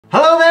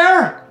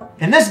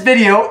In this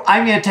video,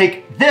 I'm gonna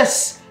take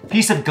this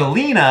piece of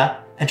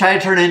galena and try to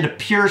turn it into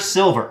pure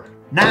silver.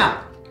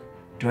 Now,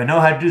 do I know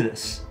how to do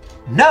this?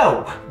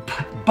 No,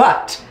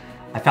 but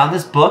I found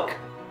this book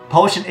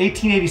published in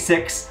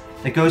 1886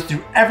 that goes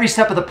through every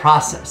step of the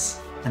process.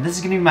 And this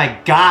is gonna be my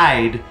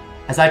guide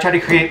as I try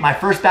to create my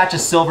first batch of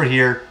silver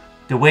here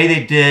the way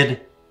they did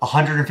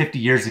 150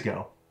 years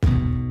ago.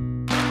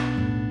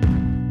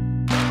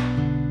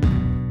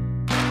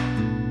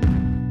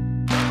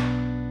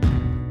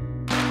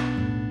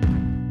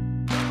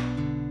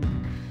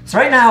 So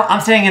right now,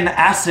 I'm staying in the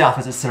assay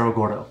office at Cerro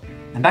Gordo.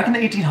 And back in the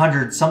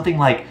 1800s, something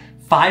like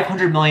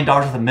 $500 million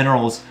worth of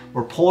minerals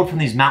were pulled from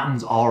these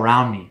mountains all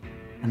around me.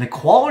 And the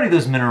quality of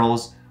those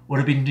minerals would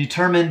have been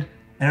determined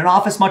in an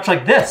office much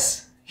like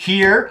this.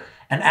 Here,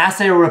 an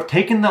assayer would have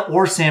taken the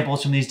ore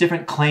samples from these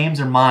different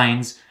claims or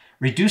mines,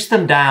 reduced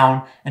them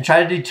down, and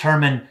tried to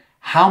determine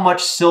how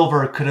much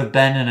silver could have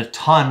been in a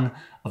ton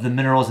of the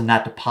minerals in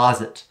that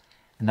deposit.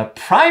 And the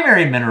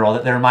primary mineral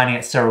that they were mining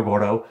at Cerro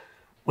Gordo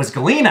was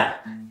galena.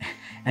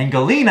 And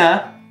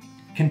galena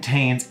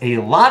contains a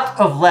lot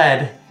of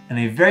lead and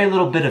a very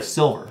little bit of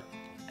silver.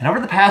 And over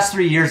the past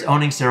 3 years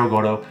owning Cerro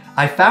Gordo,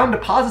 I found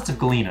deposits of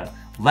galena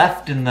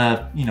left in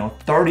the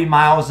 30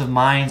 miles of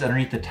mines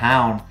underneath the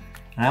town.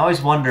 And I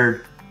always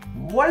wondered,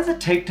 what does it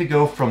take to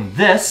go from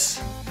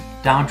this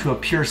down to a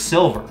pure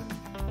silver?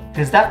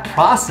 Because that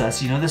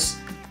process, this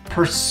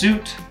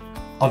pursuit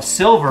of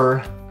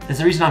silver is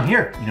the reason I'm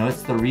here.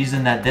 It's the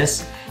reason that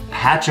this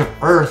patch of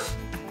earth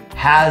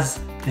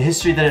has the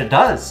history that it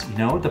does.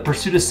 The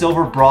pursuit of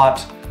silver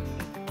brought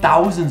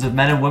thousands of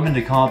men and women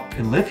to come up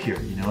and live here.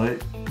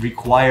 It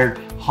required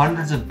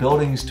hundreds of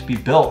buildings to be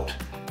built,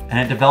 and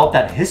it developed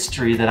that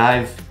history that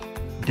I've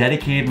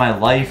dedicated my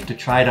life to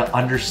try to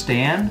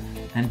understand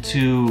and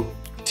to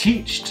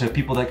teach to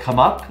people that come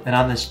up and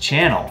on this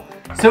channel.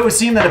 So it would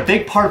seem that a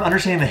big part of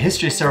understanding the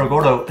history of Cerro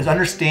Gordo is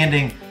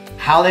understanding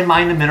how they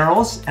mine the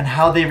minerals and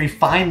how they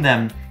refine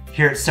them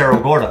here at Cerro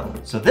Gordo.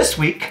 So this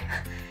week,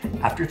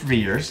 after 3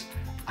 years,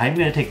 I'm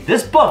gonna take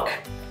this book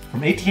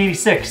from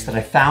 1886 that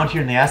I found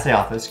here in the assay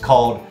office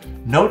called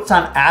Notes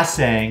on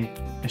Assaying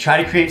and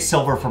try to create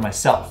silver for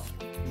myself.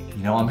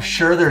 I'm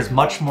sure there's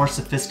much more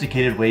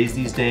sophisticated ways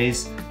these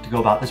days to go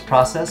about this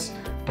process,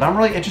 but I'm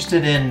really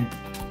interested in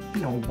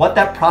what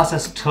that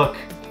process took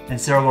in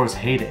Cerro Gordo's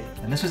heyday.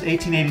 And this was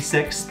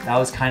 1886. That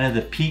was kind of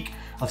the peak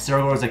of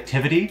Cerro Gordo's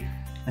activity.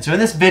 And so in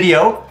this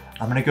video,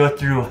 I'm gonna go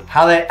through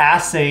how they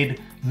assayed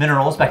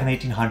minerals back in the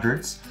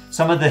 1800s,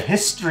 some of the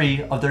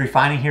history of the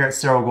refining here at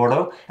Cerro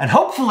Gordo, and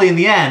hopefully in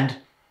the end,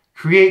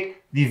 create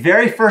the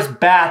very first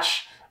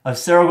batch of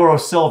Cerro Gordo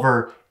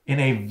silver in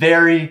a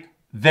very,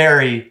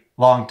 very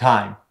long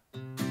time.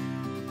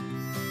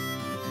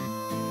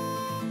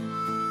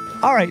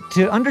 All right,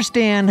 to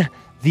understand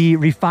the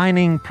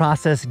refining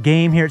process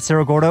game here at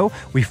Cerro Gordo,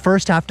 we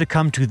first have to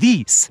come to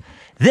these.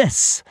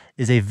 This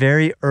is a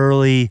very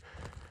early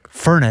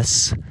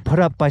furnace put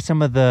up by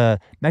some of the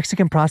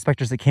Mexican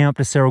prospectors that came up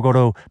to Cerro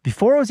Gordo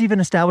before it was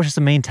even established as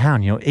a main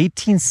town.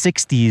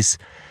 1860s,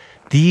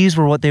 these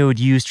were what they would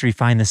use to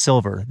refine the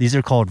silver. These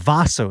are called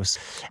vasos.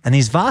 And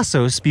these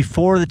vasos,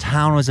 before the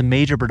town was a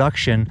major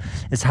production,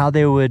 is how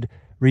they would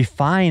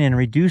refine and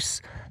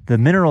reduce the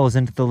minerals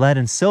into the lead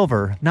and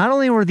silver. Not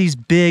only were these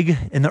big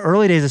in the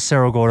early days of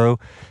Cerro Gordo,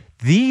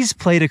 these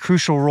played a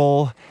crucial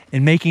role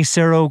in making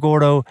Cerro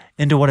Gordo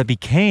into what it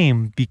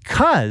became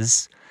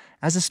because,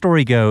 as the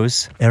story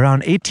goes, around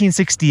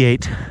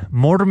 1868,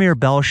 Mortimer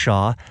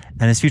Belshaw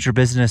and his future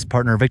business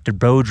partner Victor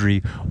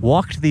Beaudry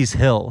walked these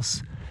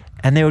hills,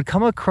 and they would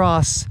come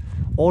across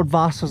old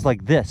vasos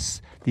like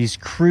this, these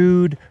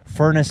crude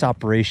furnace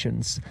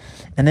operations.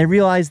 And they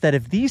realized that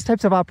if these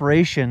types of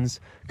operations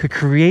could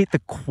create the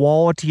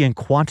quality and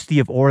quantity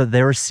of ore that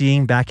they were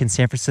seeing back in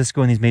San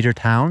Francisco and these major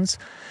towns,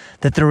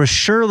 that there was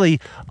surely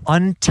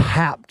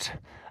untapped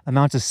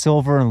amounts of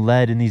silver and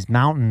lead in these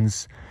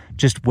mountains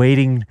just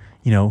waiting,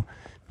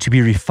 to be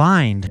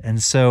refined.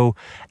 And so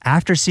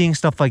after seeing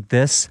stuff like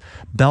this,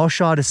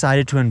 Belshaw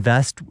decided to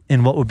invest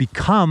in what would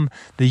become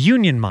the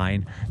Union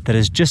Mine that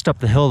is just up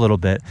the hill a little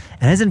bit.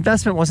 And his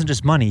investment wasn't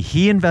just money.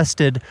 He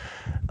invested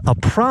a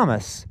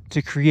promise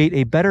to create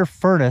a better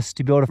furnace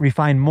to be able to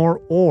refine more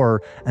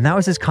ore. And that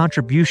was his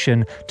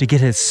contribution to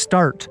get his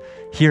start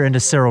here into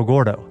Cerro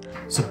Gordo.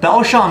 So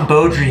Belshaw and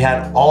Beaudry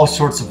had all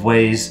sorts of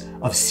ways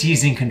of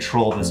seizing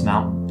control of this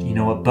mountain.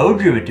 What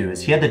Beaudry would do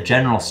is he had the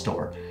general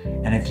store.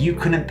 And if you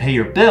couldn't pay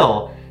your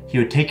bill, he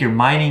would take your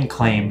mining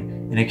claim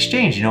in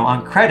exchange,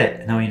 on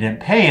credit. And then when you didn't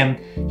pay him,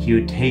 he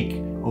would take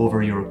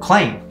over your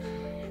claim.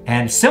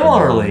 And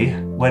similarly,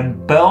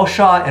 when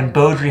Belshaw and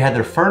Beaudry had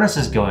their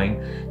furnaces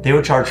going, they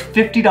would charge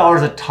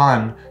 $50 a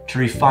ton to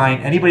refine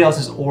anybody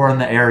else's ore in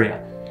the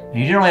area. And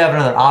you didn't really have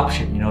another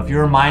option. If you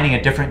were mining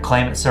a different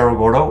claim at Cerro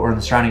Gordo or in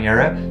the surrounding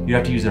area, you'd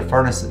have to use their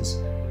furnaces.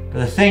 But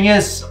the thing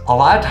is, a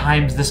lot of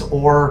times this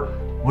ore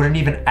wouldn't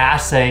even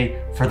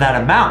assay for that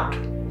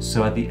amount.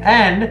 So at the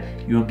end,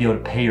 you won't be able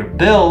to pay your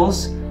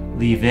bills,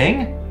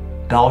 leaving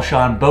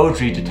Belshaw and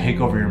Beaudry to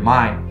take over your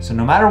mine. So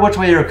no matter which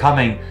way you're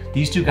coming,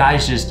 these two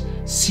guys just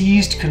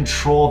seized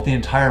control of the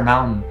entire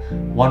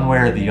mountain one way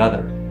or the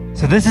other.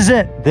 So this is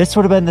it. This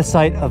would have been the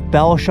site of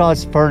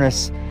Bellshaw's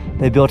furnace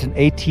they built in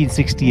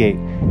 1868.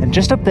 And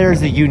just up there is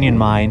the Union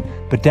Mine,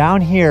 but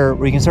down here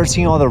where you can start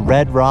seeing all the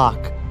red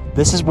rock,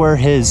 this is where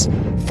his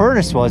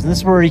furnace was, and this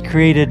is where he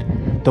created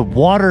the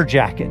water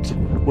jacket,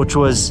 which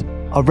was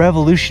a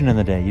revolution in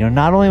the day. You know,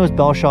 not only was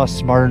Bellshaw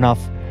smart enough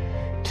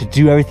to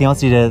do everything else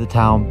he did at the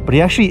town, but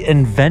he actually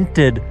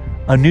invented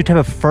a new type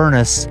of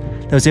furnace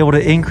that was able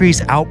to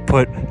increase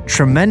output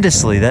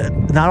tremendously, that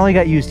not only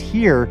got used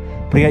here,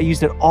 but it got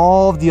used at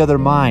all of the other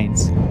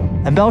mines.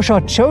 And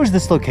Bellshaw chose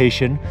this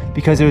location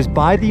because it was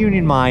by the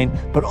Union Mine,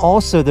 but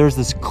also there's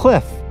this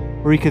cliff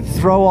where he could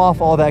throw off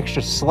all the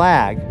extra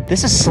slag.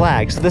 This is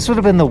slag, so this would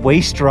have been the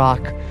waste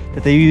rock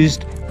that they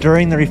used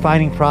during the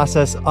refining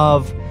process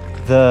of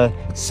the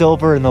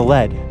silver and the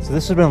lead. So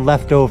this would have been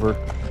left over.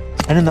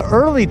 And in the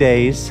early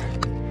days,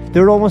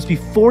 there would almost be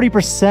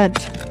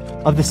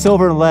 40% of the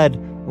silver and lead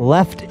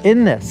left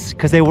in this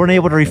because they weren't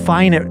able to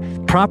refine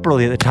it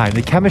properly at the time.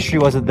 The chemistry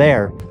wasn't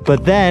there.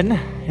 But then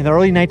in the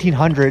early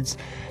 1900s,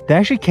 they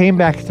actually came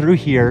back through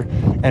here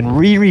and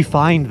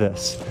re-refined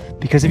this.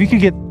 Because if you could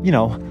get, you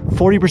know,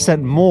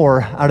 40%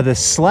 more out of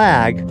this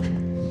slag,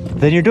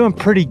 then you're doing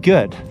pretty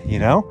good, you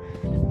know?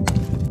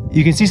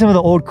 You can see some of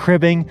the old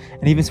cribbing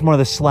and even some more of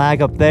the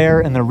slag up there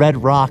and the red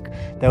rock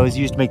that was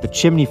used to make the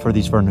chimney for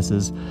these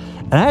furnaces.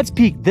 And at its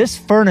peak, this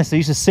furnace that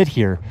used to sit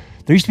here,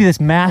 there used to be this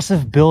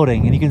massive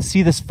building, and you can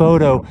see this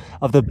photo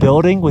of the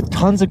building with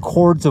tons of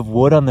cords of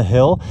wood on the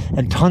hill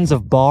and tons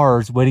of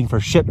bars waiting for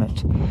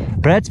shipment.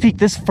 But at its peak,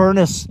 this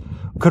furnace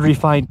could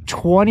refine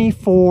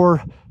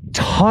 24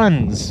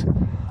 tons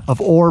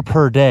of ore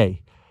per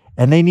day,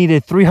 and they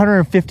needed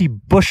 350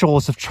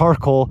 bushels of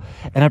charcoal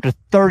and up to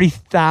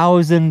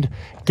 30,000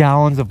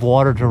 gallons of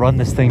water to run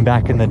this thing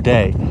back in the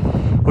day,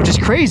 which is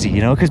crazy, you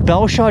know, because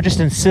Bellshaw just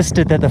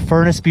insisted that the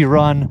furnace be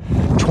run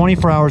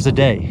 24 hours a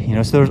day, you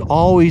know, so there's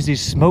always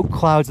these smoke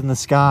clouds in the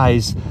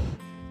skies.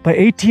 By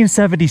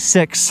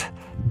 1876,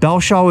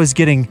 Bellshaw was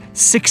getting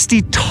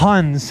 60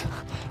 tons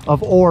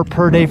of ore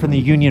per day from the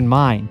Union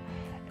Mine.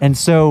 And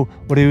so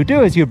what he would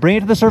do is he would bring it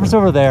to the surface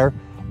over there,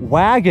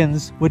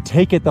 wagons would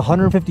take it the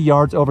 150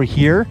 yards over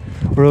here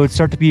where it would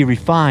start to be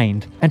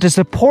refined. And to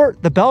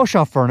support the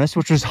Bellshaw furnace,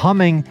 which was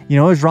humming, you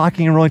know, it was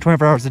rocking and rolling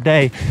 24 hours a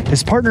day,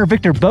 his partner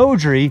Victor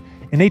Beaudry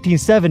in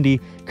 1870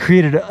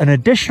 created an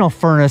additional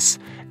furnace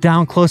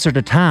down closer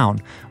to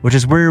town, which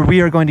is where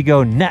we are going to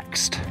go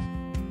next.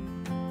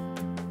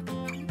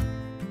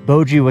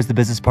 Beaudry was the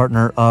business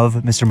partner of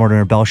Mr.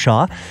 Mortimer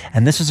Bellshaw,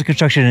 and this was a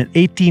construction in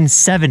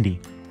 1870.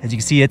 As you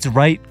can see, it's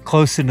right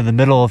close into the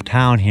middle of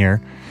town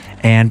here.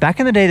 And back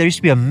in the day, there used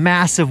to be a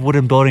massive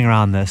wooden building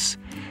around this.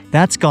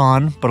 That's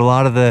gone, but a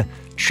lot of the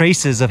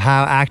traces of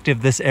how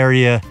active this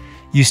area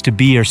used to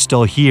be are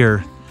still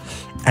here.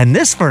 And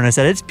this furnace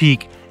at its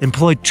peak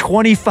employed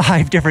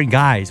 25 different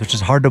guys, which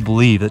is hard to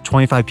believe that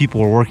 25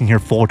 people were working here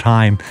full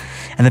time.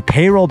 And the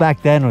payroll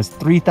back then was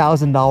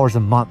 $3,000 a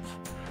month,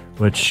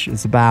 which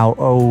is about,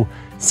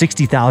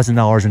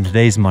 $60,000 in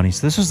today's money.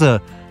 So this was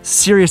a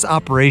serious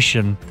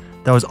operation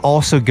that was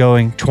also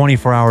going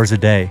 24 hours a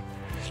day.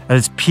 At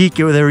its peak,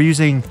 they were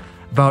using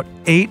about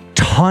 8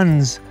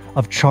 tons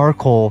of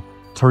charcoal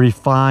to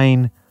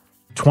refine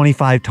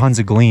 25 tons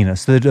of galena.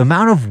 So the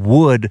amount of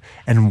wood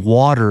and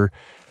water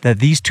that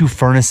these two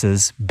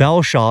furnaces,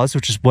 Bellshaw's,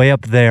 which is way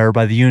up there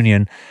by the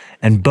Union,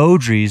 and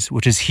Beaudry's,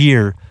 which is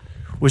here,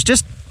 was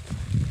just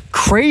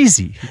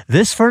crazy.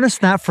 This furnace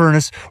and that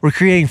furnace were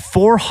creating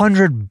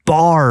 400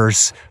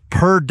 bars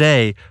per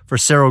day for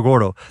Cerro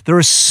Gordo. There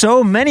were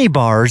so many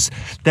bars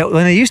that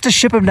when they used to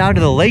ship them down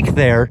to the lake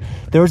there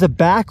was a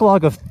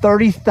backlog of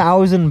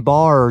 30,000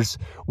 bars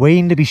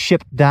waiting to be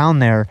shipped down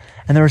there.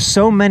 And there were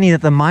so many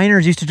that the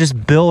miners used to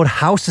just build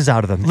houses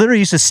out of them. Literally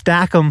used to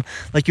stack them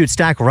like you would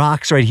stack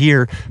rocks right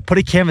here, put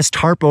a canvas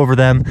tarp over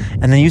them,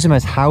 and then use them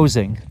as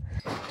housing.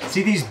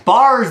 See, these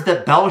bars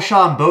that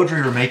Bellshaw and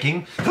Beaudry were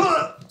making,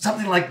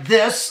 something like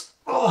this,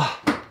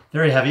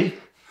 very heavy,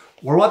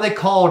 were what they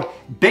called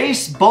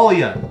base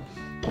bullion.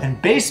 And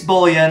base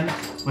bullion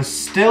was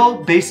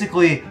still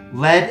basically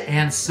lead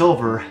and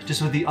silver,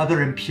 just with the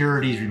other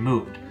impurities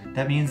removed.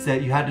 That means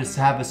that you had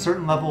to have a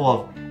certain level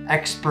of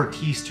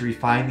expertise to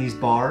refine these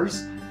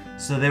bars,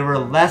 so they were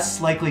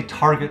less likely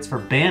targets for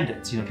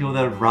bandits, you know, people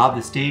that would rob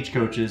the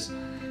stagecoaches.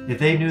 If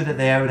they knew that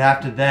they would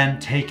have to then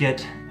take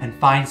it and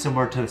find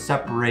somewhere to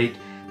separate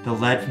the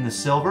lead from the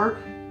silver,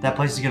 that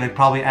place is gonna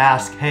probably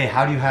ask, hey,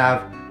 how do you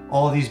have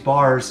all of these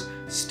bars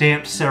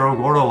stamped Cerro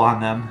Gordo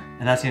on them?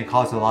 And that's gonna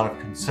cause a lot of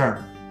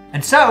concern.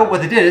 And so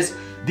what they did is,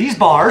 these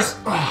bars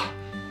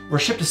were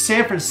shipped to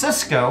San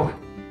Francisco,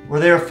 where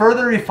they were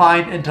further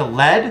refined into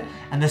lead,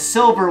 and the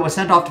silver was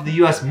sent off to the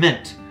US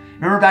Mint.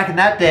 Remember back in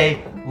that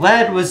day,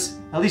 lead was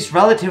at least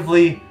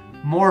relatively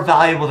more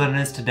valuable than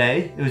it is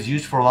today. It was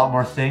used for a lot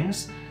more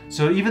things.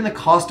 So even the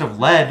cost of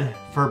lead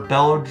for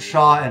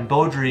Bellshaw and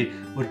Beaudry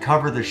would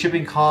cover the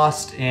shipping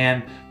cost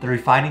and the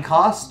refining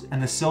cost,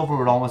 and the silver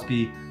would almost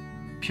be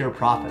pure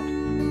profit.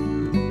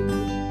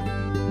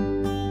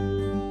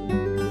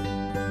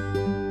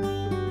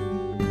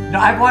 Now,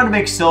 I've wanted to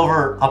make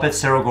silver up at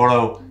Cerro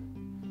Gordo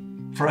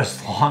for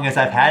as long as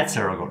I've had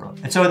Cerro Gordo.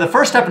 And so the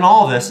first step in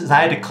all of this is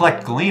I had to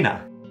collect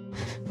galena.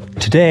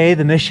 Today,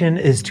 the mission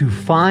is to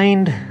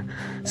find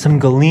some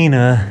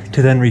galena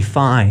to then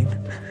refine.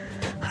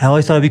 I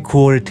always thought it'd be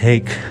cool to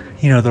take,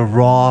 you know, the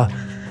raw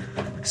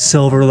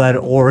silver lead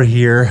ore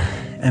here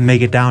and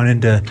make it down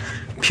into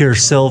pure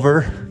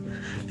silver,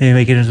 maybe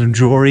make it into some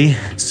jewelry.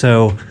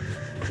 So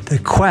the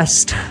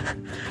quest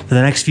for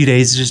the next few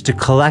days is just to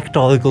collect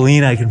all the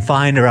galena I can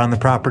find around the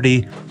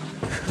property.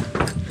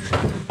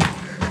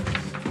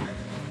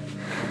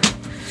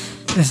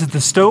 This is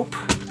the stope,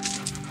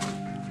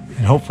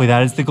 and hopefully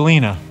that is the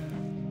galena.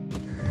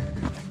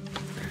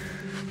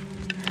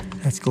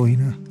 That's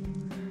galena.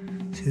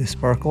 See the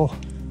sparkle?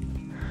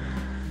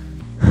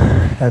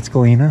 That's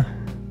galena.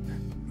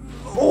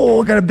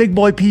 Oh, got a big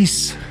boy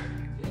piece.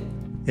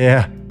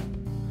 Yeah.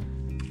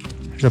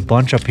 There's a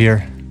bunch up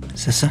here.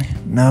 Is this a,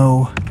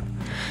 no.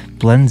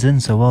 Blends in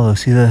so well though.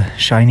 See the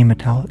shiny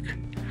metallic?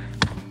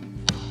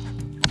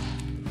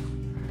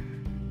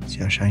 See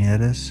how shiny that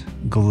is?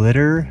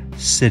 Glitter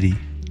City.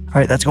 All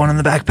right, that's going in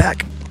the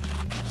backpack.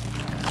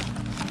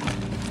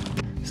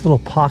 This little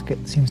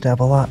pocket seems to have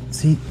a lot.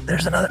 See,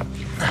 there's another.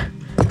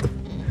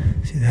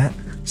 See that?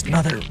 It's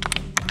another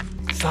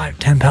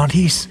 5-10 pound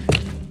piece.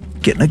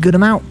 Getting a good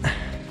amount.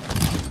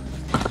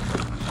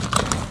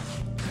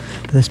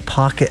 This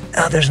pocket,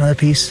 oh, there's another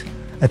piece.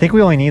 I think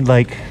we only need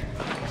like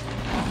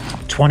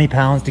 20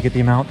 pounds to get the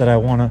amount that I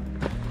want to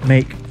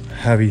make.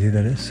 How heavy do you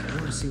think that is? I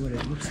want to see what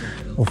it looks like.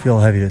 We'll feel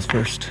how heavy it is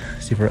first.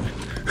 See if we're...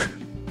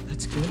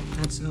 That's good.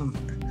 That's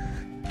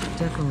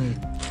definitely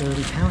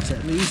 30 pounds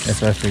at least.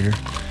 That's what I figured.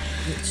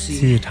 Let's see.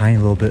 See a tiny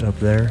little bit up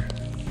there.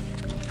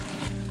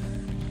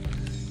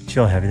 See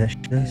how heavy that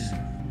shit is?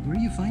 Where are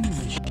you finding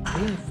this shit?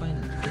 Where do you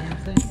find the damn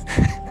thing?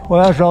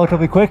 Well, that was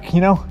relatively quick,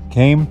 you know.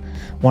 Came,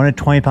 wanted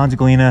 20 pounds of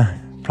galena.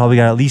 Probably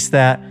got at least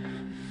that.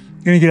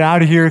 Gonna get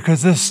out of here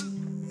because this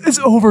is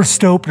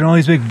overstoped and all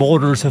these big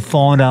boulders have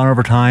fallen down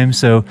over time.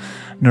 So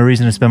no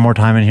reason to spend more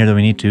time in here than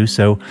we need to.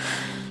 So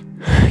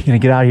gonna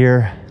get out of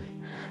here,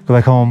 go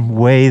back home,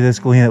 weigh this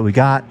galena that we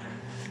got,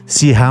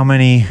 see how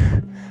many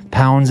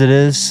pounds it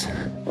is.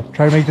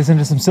 Try to make this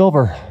into some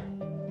silver.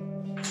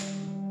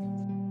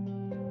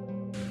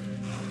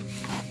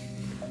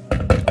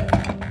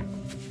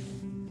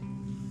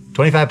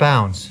 $25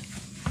 pounds.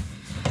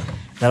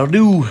 That'll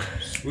do.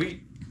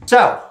 Sweet.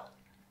 So,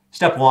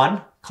 step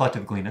 1,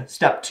 collected galena.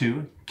 Step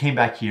 2, came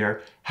back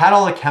here, had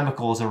all the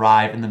chemicals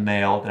arrive in the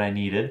mail that I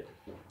needed.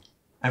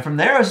 And from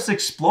there, I was just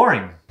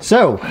exploring.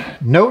 So,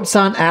 notes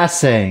on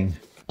assaying.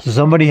 So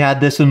somebody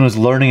had this and was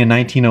learning in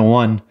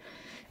 1901.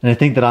 And I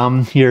think that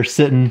I'm here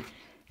sitting,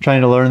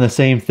 trying to learn the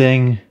same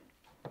thing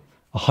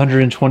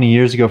 120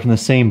 years ago from the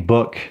same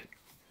book.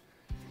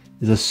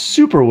 Is a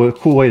super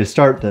cool way to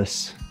start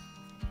this.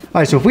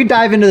 All right, so if we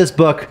dive into this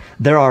book,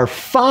 there are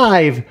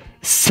 5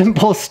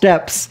 simple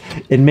steps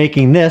in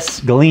making this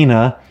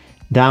galena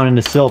down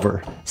into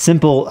silver.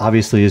 Simple,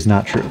 obviously, is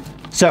not true.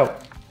 So,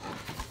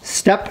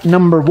 step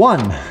number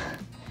 1,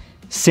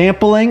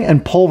 sampling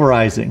and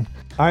pulverizing.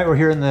 All right, we're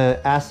here in the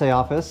assay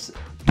office.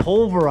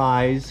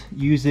 Pulverize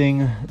using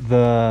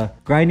the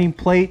grinding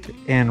plate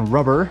and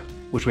rubber,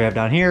 which we have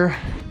down here.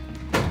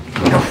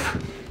 All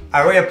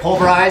right, we're gonna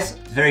pulverize.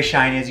 It's very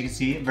shiny, as you can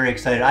see. I'm very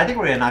excited. I think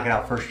we're gonna knock it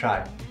out first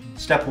try.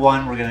 Step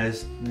 1, we're gonna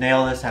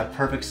nail this, have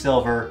perfect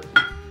silver.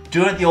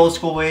 Doing it the old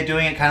school way,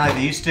 doing it kind of like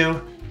they used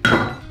to.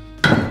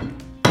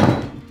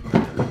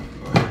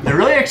 The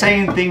really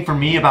exciting thing for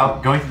me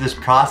about going through this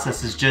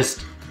process is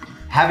just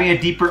having a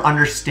deeper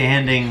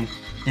understanding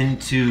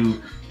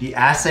into the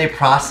assay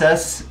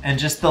process and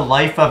just the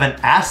life of an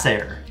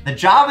assayer. The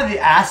job of the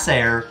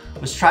assayer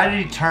was try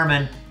to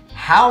determine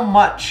how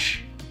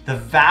much the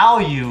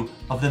value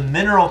of the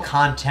mineral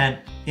content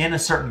in a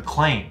certain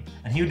claim.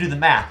 And he would do the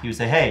math. He would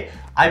say, hey,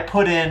 I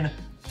put in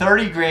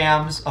 30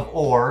 grams of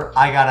ore,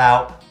 I got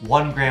out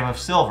 1 gram of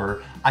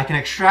silver. I can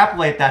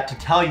extrapolate that to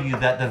tell you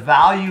that the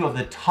value of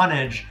the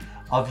tonnage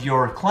of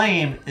your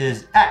claim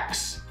is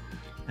X.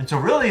 And so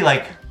really,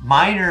 like,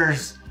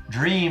 miners'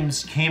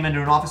 dreams came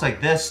into an office like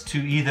this to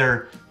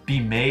either be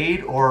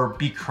made or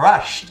be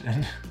crushed.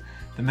 And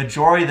the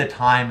majority of the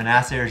time, an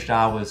assayer's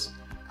job was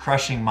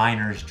crushing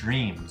miners'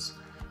 dreams.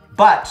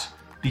 But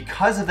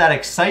because of that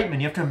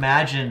excitement, you have to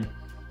imagine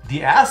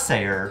the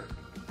assayer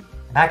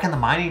back in the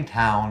mining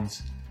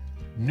towns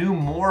knew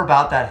more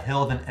about that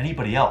hill than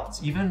anybody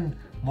else, even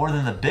more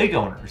than the big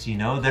owners. You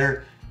know,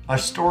 there are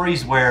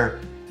stories where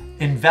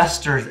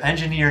investors,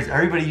 engineers,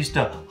 everybody used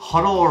to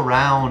huddle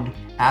around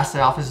assay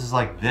offices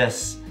like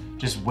this,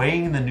 just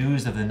weighing the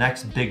news of the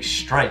next big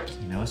strike,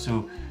 you know?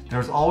 So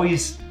there's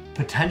always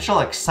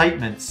potential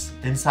excitements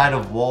inside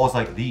of walls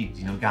like these,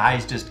 you know,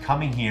 guys just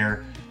coming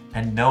here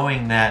and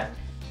knowing that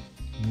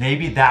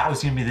maybe that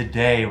was gonna be the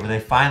day where they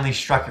finally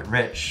struck it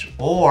rich,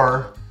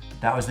 or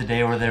that was the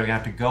day where they were gonna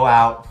have to go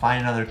out,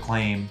 find another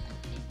claim,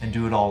 and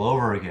do it all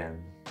over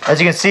again. As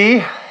you can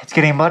see, it's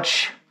getting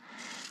much,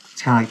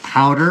 it's kind of like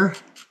powder.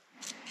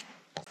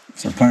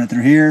 So I'm putting it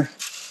through here.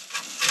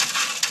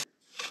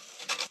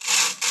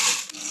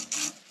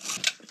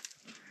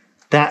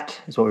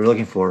 is what we're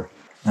looking for.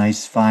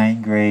 Nice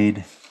fine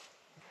grade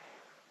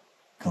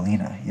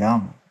galena.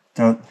 Yum.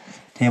 Throw a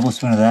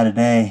tablespoon of that a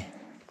day.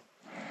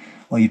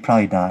 Well, you'd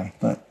probably die,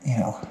 but you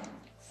know,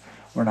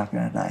 we're not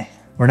gonna die.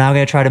 We're now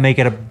gonna try to make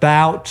it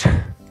about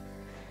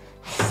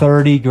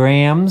 30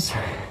 grams.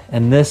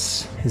 And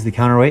this is the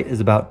counterweight, is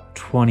about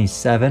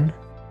 27.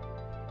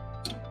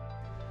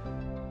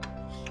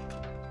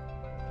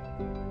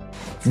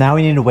 Now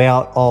we need to weigh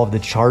out all of the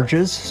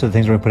charges, so the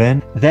things we're gonna put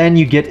in. Then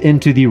you get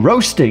into the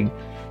roasting.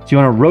 So you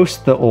wanna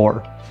roast the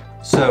ore.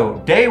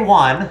 So day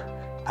one,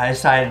 I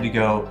decided to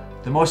go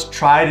the most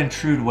tried and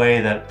true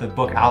way that the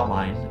book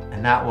outlined,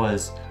 and that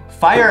was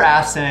fire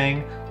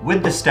assaying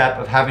with the step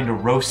of having to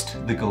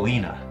roast the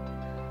galena.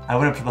 I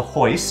went up to the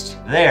hoist.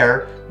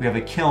 There, we have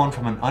a kiln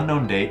from an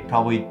unknown date,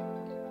 probably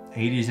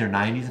 80s or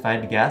 90s if I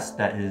had to guess.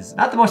 That is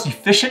not the most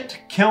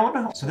efficient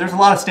kiln, so there's a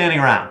lot of standing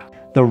around.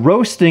 The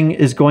roasting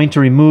is going to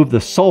remove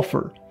the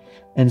sulfur.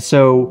 And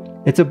so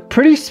it's a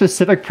pretty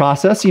specific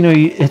process. You know,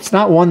 it's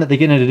not one that they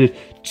get into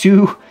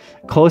too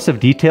close of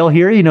detail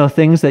here. You know,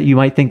 things that you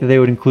might think that they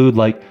would include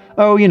like,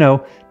 oh, you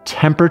know,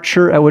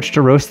 temperature at which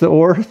to roast the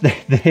ore,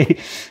 they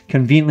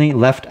conveniently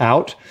left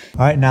out.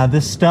 All right, now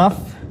this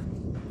stuff,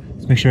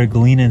 let's make sure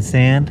galena and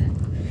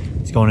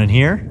sand is going in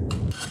here.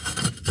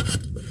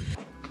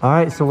 All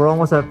right, so we're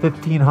almost at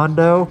 15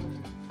 hundo.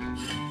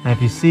 And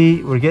if you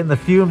see, we're getting the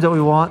fumes that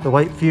we want, the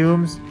white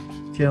fumes.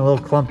 It's getting a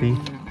little clumpy.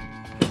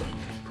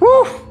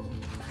 Whew!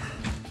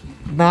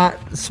 Not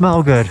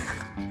smell good.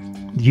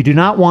 You do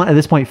not want, at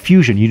this point,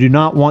 fusion. You do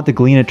not want the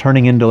galena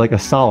turning into like a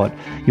solid.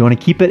 You want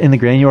to keep it in the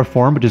granular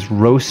form, but just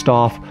roast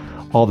off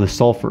all the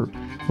sulfur,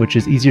 which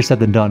is easier said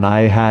than done.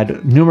 I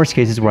had numerous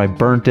cases where I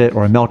burnt it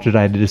or I melted it,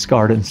 I had to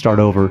discard it and start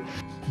over.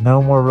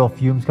 No more real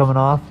fumes coming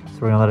off,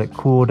 so we're gonna let it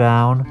cool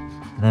down.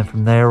 And then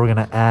from there, we're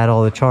gonna add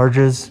all the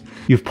charges.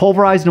 You've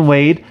pulverized and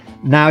weighed,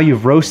 now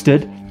you've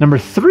roasted. Number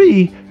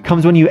 3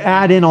 comes when you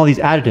add in all these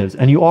additives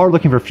and you are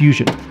looking for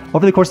fusion.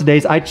 Over the course of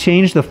days, I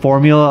changed the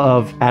formula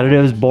of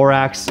additives,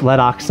 borax, lead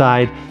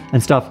oxide,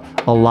 and stuff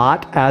a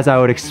lot as I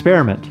would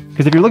experiment.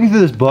 Because if you're looking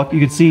through this book, you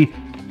can see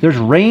there's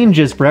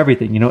ranges for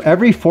everything. You know,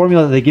 every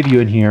formula that they give you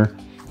in here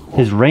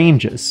is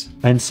ranges.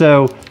 And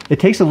so it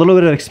takes a little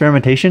bit of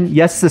experimentation.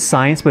 Yes, it's a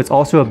science, but it's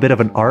also a bit of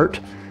an art.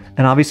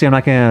 And obviously I'm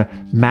not gonna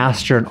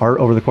master an art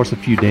over the course of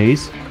a few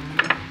days.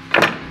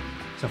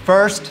 So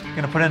first, I'm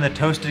gonna put in the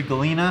toasted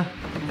galena,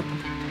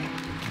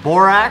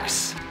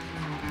 borax.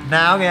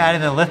 Now I'm gonna add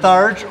in the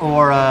litharge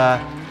or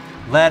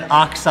lead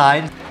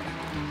oxide.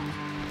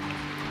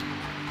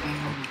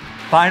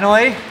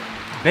 Finally,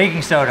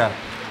 baking soda.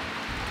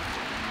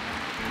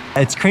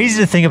 It's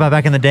crazy to think about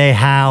back in the day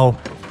how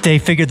they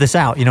figured this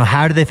out. You know,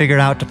 how did they figure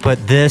it out to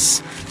put this?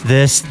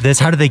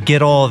 How did they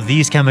get all of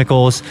these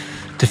chemicals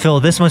to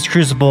fill this much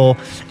crucible?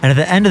 And at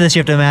the end of this, you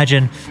have to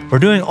imagine, we're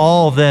doing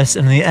all of this,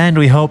 and in the end,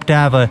 we hope to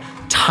have a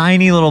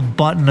tiny little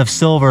button of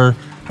silver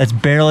that's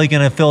barely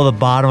gonna fill the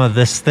bottom of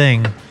this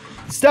thing.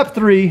 Step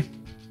 3,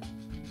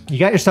 you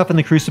got your stuff in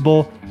the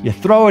crucible, you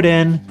throw it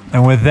in,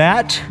 and with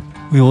that,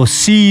 we will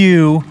see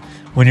you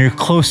when you're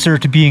closer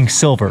to being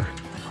silver.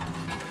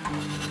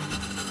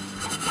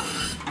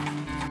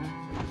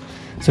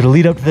 So to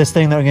lead up to this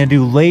thing that we're gonna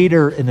do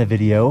later in the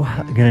video,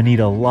 I'm gonna need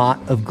a lot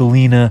of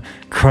galena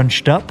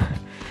crunched up.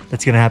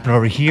 That's gonna happen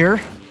over here.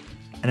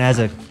 And as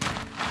a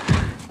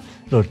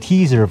little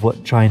teaser of what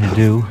I'm trying to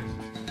do,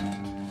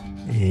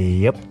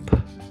 yep.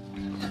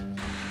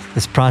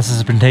 This process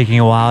has been taking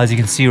a while. As you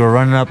can see, we're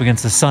running up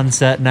against the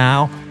sunset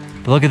now.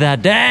 But look at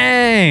that,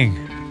 dang!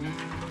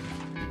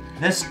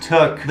 This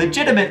took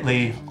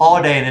legitimately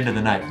all day and into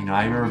the night. You know,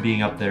 I remember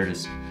being up there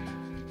just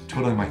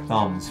twiddling my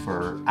thumbs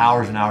for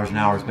hours and hours and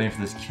hours waiting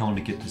for this kiln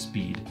to get to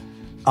speed.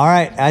 All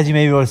right, as you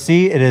may be able to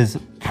see, it is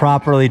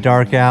properly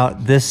dark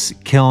out. This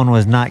kiln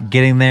was not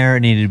getting there. It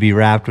needed to be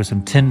wrapped with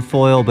some tin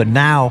foil, but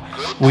now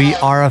we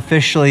are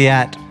officially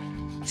at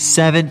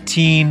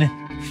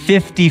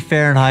 1750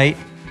 Fahrenheit.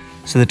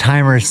 So the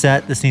timer is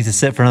set. This needs to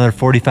sit for another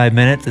 45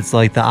 minutes. It's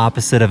like the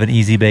opposite of an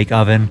easy bake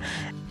oven.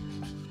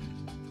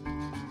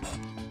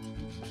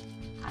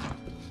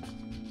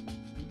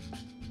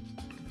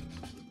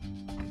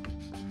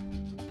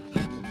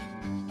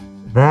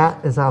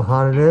 That is how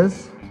hot it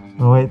is.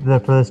 I'll wait for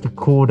this to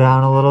cool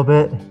down a little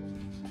bit,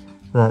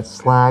 for that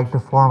slag to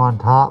form on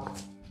top.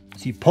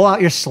 So you pull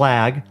out your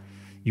slag,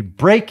 you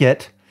break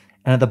it,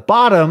 and at the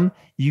bottom,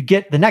 you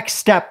get the next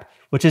step,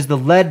 which is the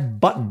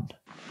lead button.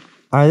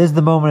 All right, this is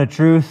the moment of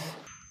truth.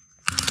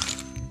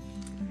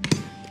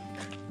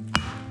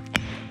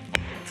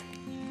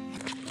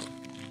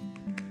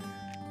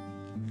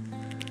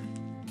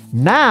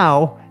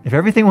 Now, if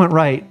everything went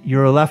right,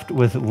 you're left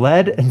with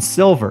lead and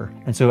silver.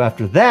 And so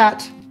after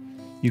that,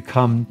 you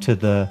come to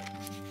the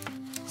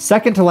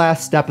second to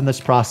last step in this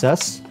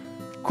process,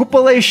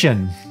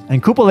 cupellation.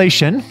 And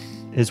cupellation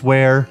is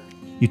where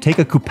you take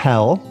a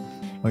cupel.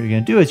 What you're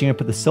gonna do is you're gonna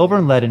put the silver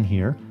and lead in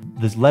here,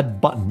 this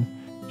lead button,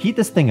 heat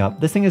this thing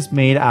up. This thing is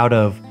made out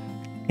of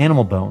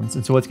animal bones.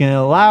 And so what's gonna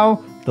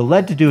allow the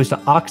lead to do is to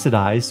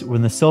oxidize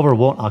when the silver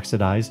won't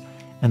oxidize,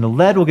 and the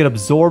lead will get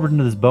absorbed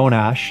into this bone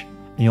ash,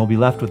 and you'll be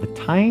left with a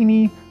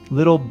tiny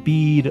little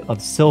bead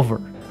of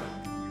silver.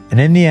 And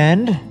in the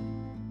end,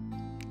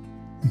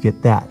 you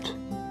get that.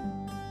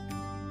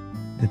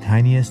 The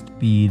tiniest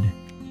bead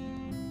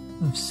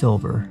of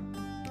silver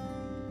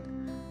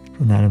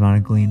from that amount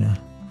of galena.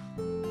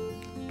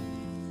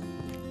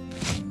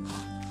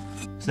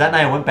 So that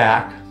night I went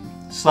back,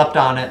 slept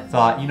on it,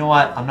 thought, you know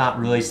what, I'm not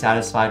really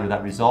satisfied with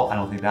that result. I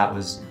don't think that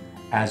was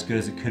as good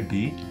as it could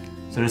be.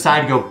 So I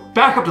decided to go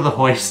back up to the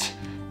hoist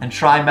and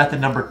try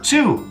method number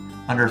 2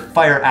 under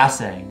fire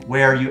assaying,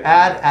 where you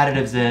add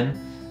additives in,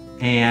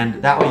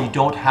 and that way you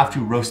don't have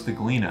to roast the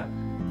galena.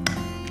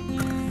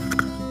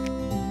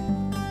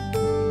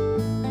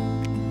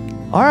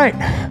 All right,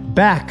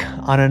 back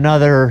on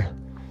another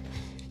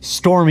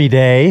stormy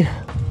day.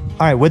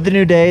 All right, with the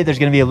new day, there's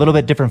gonna be a little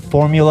bit different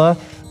formula,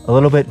 a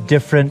little bit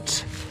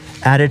different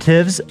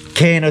additives,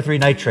 KNO3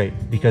 nitrate,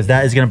 because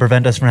that is gonna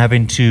prevent us from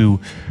having to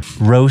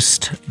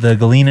roast the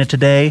galena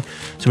today.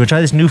 So we'll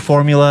try this new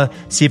formula,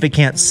 see if it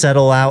can't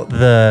settle out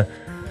the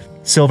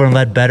silver and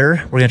lead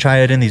better. We're gonna try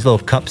it in these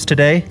little cups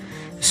today.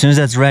 As soon as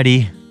that's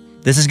ready,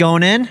 this is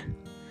going in.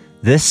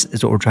 This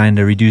is what we're trying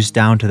to reduce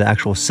down to the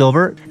actual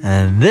silver.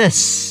 And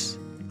this,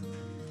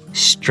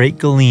 straight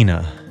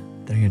galena.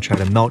 They're gonna try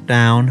to melt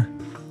down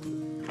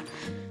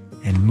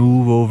and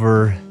move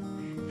over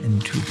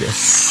into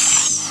this.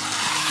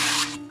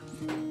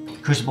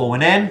 Crucible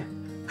went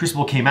in,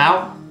 crucible came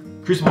out,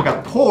 crucible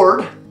got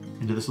poured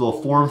into this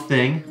little form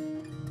thing.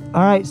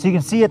 All right, so you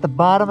can see at the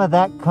bottom of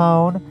that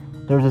cone,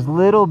 there's this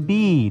little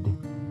bead.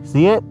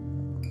 See it?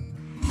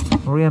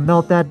 We're gonna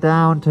melt that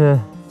down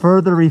to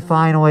further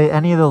refine away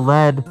any of the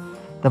lead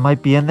that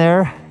might be in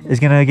there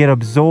is gonna get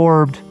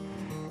absorbed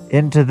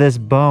into this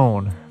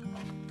bone.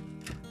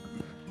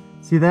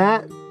 See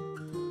that?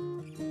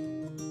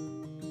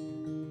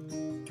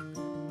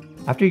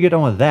 After you get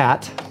done with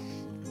that,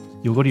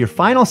 you'll go to your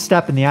final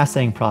step in the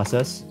assaying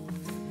process,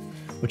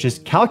 which is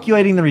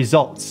calculating the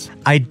results.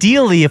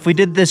 Ideally, if we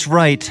did this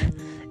right,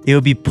 it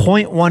would be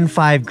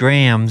 0.15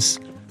 grams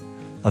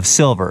of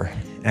silver.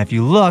 And if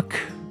you look,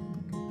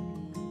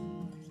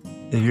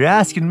 if you're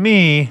asking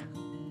me,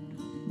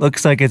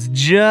 looks like it's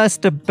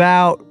just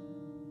about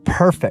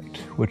perfect,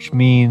 which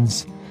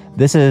means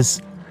this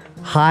is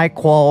high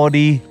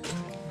quality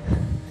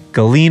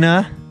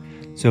galena.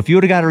 So if you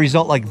would have got a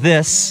result like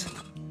this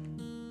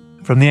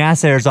from the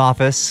assayer's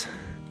office,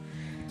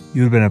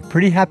 you would have been a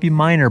pretty happy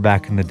miner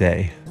back in the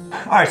day.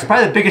 All right, so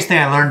probably the biggest thing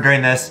I learned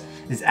during this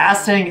is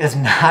assaying is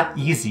not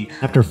easy.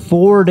 After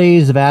 4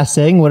 days of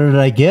assaying, what did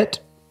I get?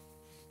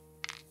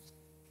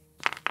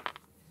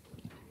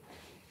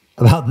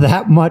 About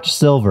that much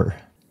silver.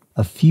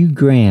 A few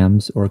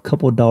grams or a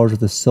couple of dollars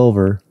worth of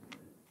silver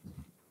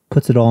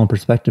puts it all in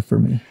perspective for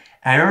me.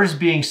 And I remember just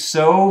being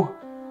so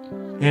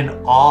in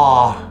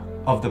awe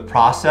of the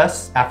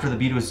process after the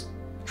bead was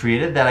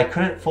created that I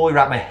couldn't fully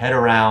wrap my head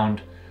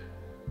around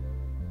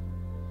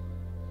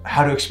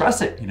how to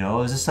express it. You know,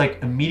 it was just like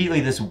immediately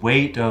this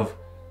weight of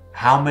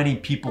how many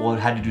people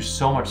had to do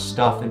so much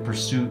stuff in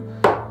pursuit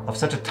of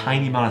such a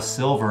tiny amount of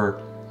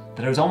silver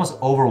that it was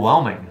almost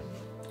overwhelming.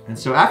 And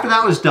so after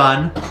that was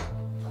done,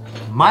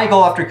 my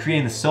goal after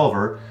creating the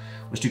silver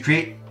was to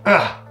create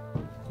a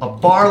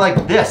bar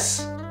like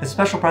this. It's a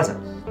special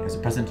present. It's a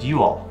present to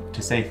you all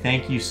to say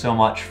thank you so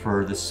much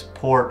for the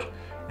support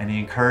and the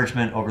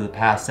encouragement over the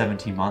past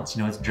 17 months.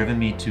 You know, it's driven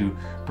me to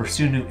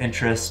pursue new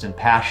interests and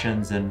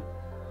passions and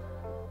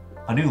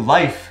a new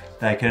life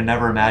that I could have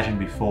never imagined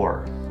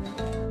before.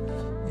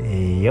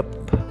 Yep.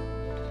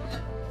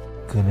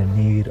 Gonna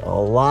need a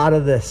lot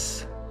of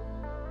this.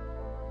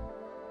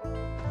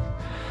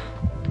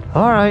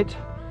 All right,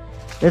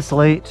 it's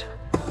late.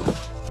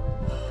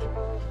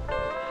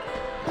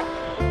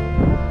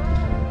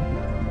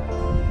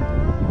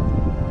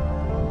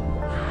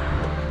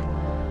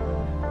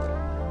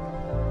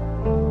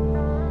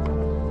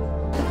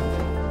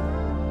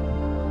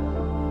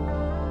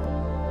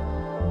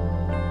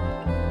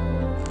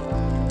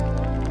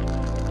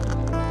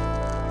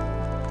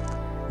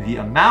 The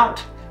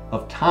amount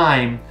of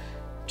time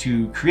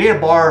to create a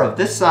bar of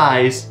this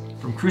size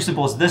from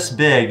crucibles this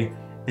big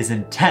is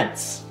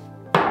intense.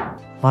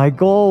 My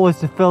goal was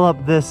to fill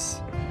up this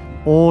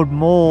old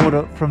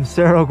mold from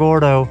Cerro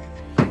Gordo,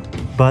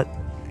 but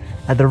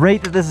at the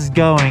rate that this is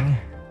going,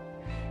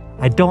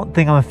 I don't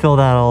think I'm gonna fill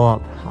that all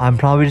up. I'm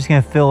probably just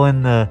gonna fill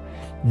in the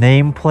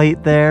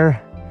nameplate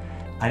there.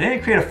 I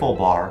didn't create a full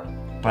bar,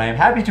 but I am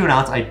happy to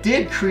announce I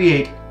did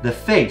create the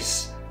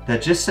face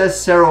that just says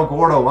Cerro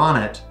Gordo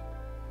on it,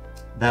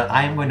 that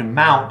I am going to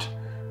mount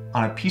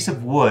on a piece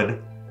of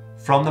wood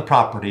from the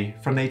property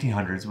from the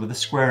 1800s with a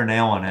square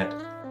nail on it.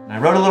 And I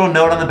wrote a little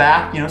note on the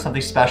back, you know,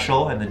 something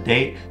special and the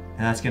date, and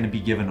that's gonna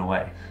be given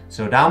away.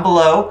 So down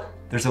below,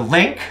 there's a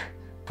link,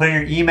 put in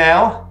your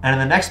email, and in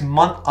the next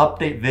month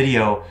update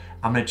video,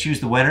 I'm gonna choose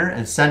the winner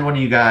and send one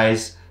of you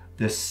guys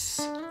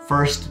this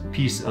first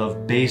piece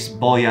of base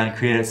bullion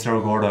created at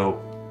Cerro Gordo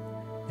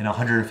in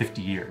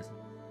 150 years.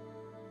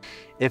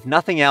 If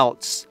nothing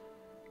else,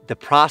 the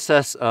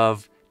process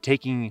of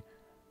taking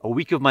a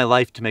week of my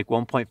life to make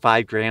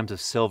 1.5 grams of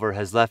silver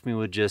has left me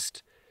with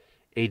just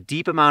a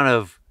deep amount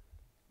of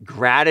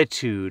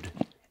gratitude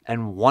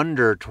and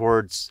wonder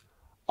towards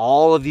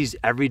all of these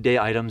everyday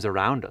items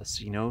around us.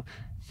 You know,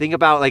 think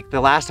about like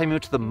the last time you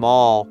went to the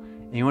mall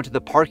and you went to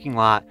the parking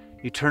lot,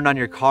 you turned on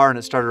your car and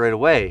it started right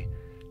away.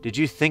 Did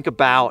you think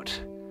about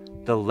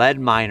the lead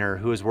miner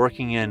who was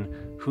working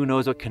in who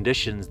knows what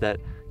conditions that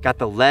got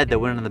the lead that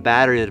went in the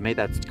battery that made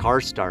that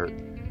car start?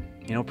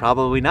 You know,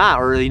 probably not.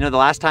 Or, you know, the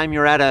last time you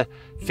were at a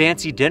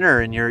fancy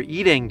dinner and you're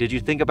eating, did you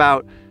think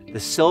about the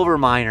silver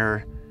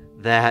miner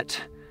that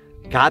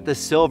got the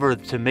silver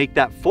to make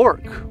that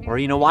fork? Or,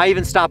 you know, why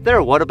even stop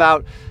there? What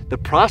about the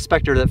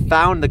prospector that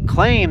found the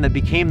claim that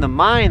became the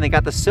mine that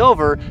got the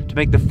silver to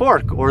make the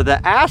fork? Or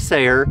the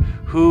assayer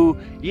who,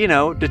 you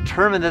know,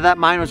 determined that that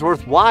mine was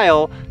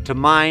worthwhile to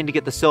mine to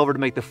get the silver to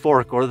make the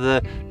fork? Or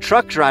the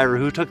truck driver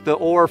who took the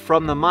ore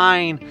from the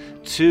mine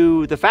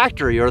to the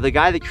factory? Or the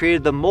guy that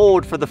created the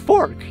mold for the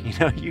fork? You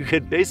know, you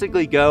could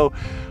basically go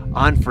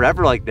on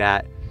forever like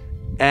that.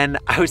 And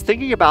I was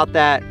thinking about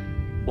that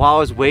while I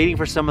was waiting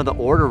for some of the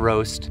ore to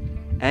roast,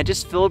 and it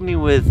just filled me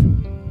with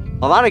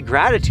a lot of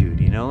gratitude.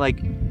 You know, like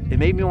it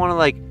made me want to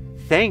like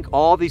thank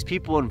all these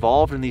people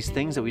involved in these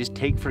things that we just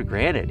take for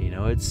granted. You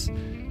know,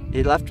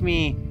 it left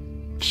me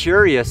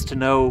curious to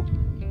know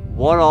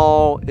what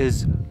all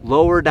is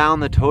lower down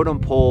the totem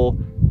pole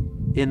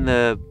in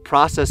the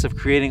process of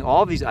creating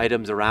all of these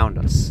items around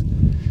us.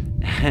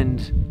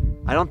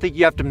 And I don't think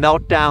you have to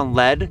melt down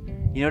lead,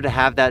 you know, to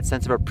have that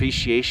sense of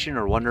appreciation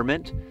or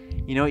wonderment.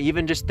 You know,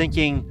 even just think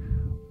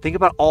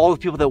about all the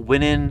people that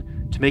went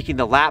in to making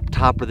the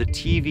laptop or the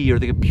TV or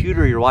the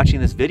computer you're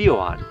watching this video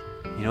on.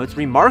 You know, it's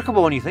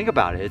remarkable when you think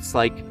about it. It's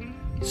like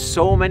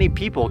so many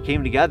people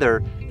came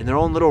together in their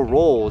own little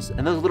roles,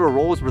 and those little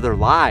roles were their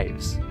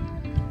lives.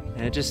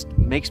 And it just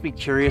makes me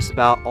curious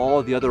about all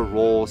of the other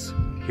roles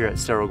here at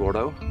Cerro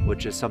Gordo,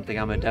 which is something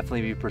I'm gonna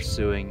definitely be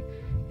pursuing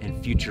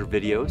in future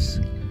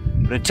videos.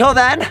 But until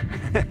then,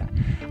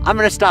 I'm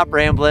gonna stop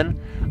rambling.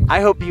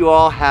 I hope you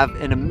all have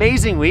an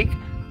amazing week.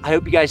 I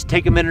hope you guys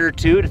take a minute or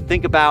two to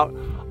think about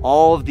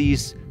all of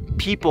these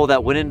people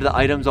that went into the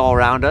items all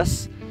around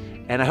us.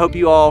 And I hope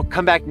you all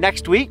come back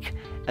next week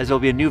as there'll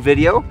be a new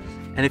video.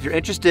 And if you're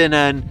interested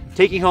in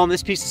taking home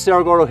this piece of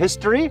Cerro Gordo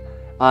history,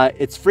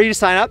 it's free to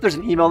sign up. There's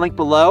an email link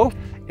below.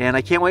 And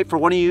I can't wait for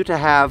one of you to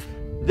have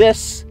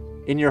this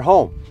in your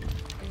home.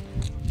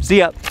 See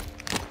ya.